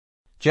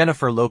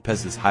Jennifer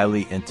Lopez's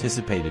highly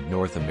anticipated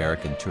North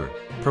American tour,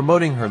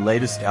 promoting her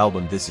latest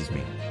album This Is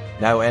Me,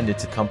 now and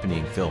its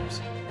accompanying films,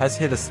 has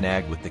hit a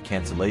snag with the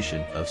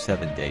cancellation of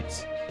 7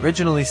 dates.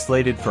 Originally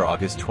slated for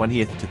August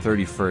 20th to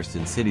 31st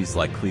in cities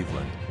like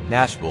Cleveland,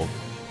 Nashville,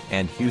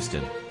 and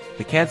Houston,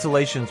 the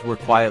cancellations were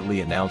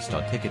quietly announced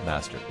on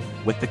Ticketmaster,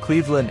 with the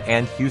Cleveland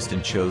and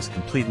Houston shows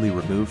completely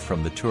removed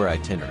from the tour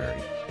itinerary.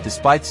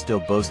 Despite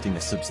still boasting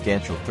a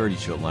substantial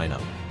 30-show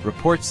lineup,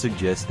 reports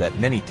suggest that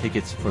many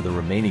tickets for the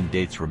remaining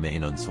dates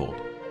remain unsold.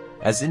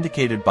 As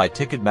indicated by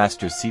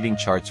Ticketmaster's seating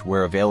charts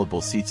where available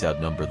seats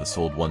outnumber the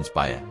sold ones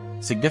by a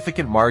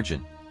significant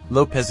margin,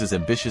 Lopez's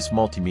ambitious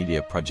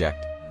multimedia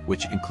project,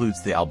 which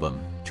includes the album,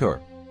 tour,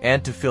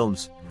 and 2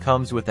 films,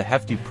 comes with a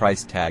hefty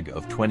price tag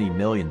of $20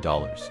 million,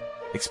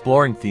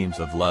 exploring themes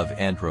of love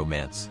and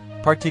romance,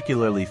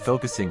 particularly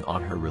focusing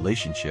on her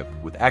relationship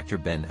with actor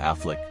Ben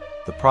Affleck.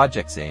 The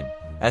project's aim,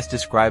 as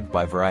described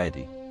by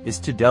Variety, is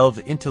to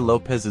delve into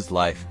Lopez's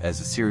life as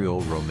a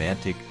serial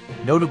romantic,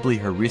 notably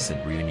her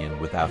recent reunion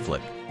with Affleck,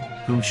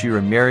 whom she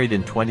remarried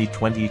in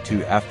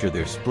 2022 after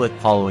their split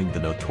following the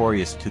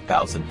notorious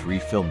 2003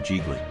 film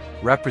Jiggly.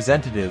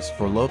 Representatives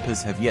for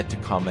Lopez have yet to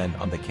comment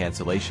on the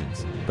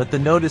cancellations, but the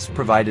notice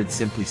provided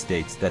simply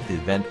states that the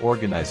event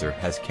organizer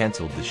has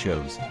canceled the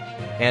shows,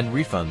 and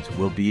refunds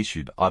will be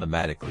issued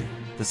automatically.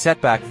 The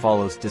setback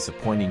follows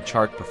disappointing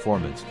chart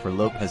performance for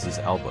Lopez's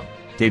album,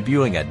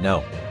 debuting at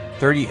No.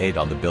 38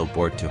 on the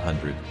Billboard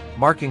 200,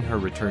 marking her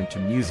return to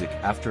music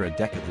after a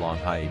decade-long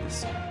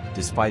hiatus.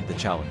 Despite the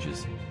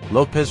challenges,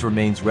 Lopez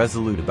remains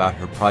resolute about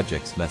her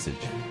project's message,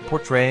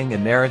 portraying a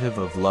narrative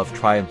of love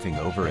triumphing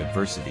over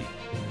adversity.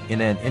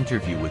 In an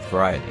interview with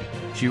Variety,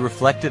 she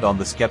reflected on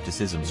the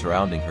skepticism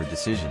surrounding her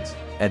decisions,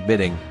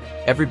 admitting,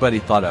 "Everybody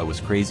thought I was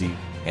crazy,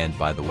 and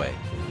by the way,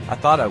 I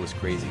thought I was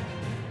crazy.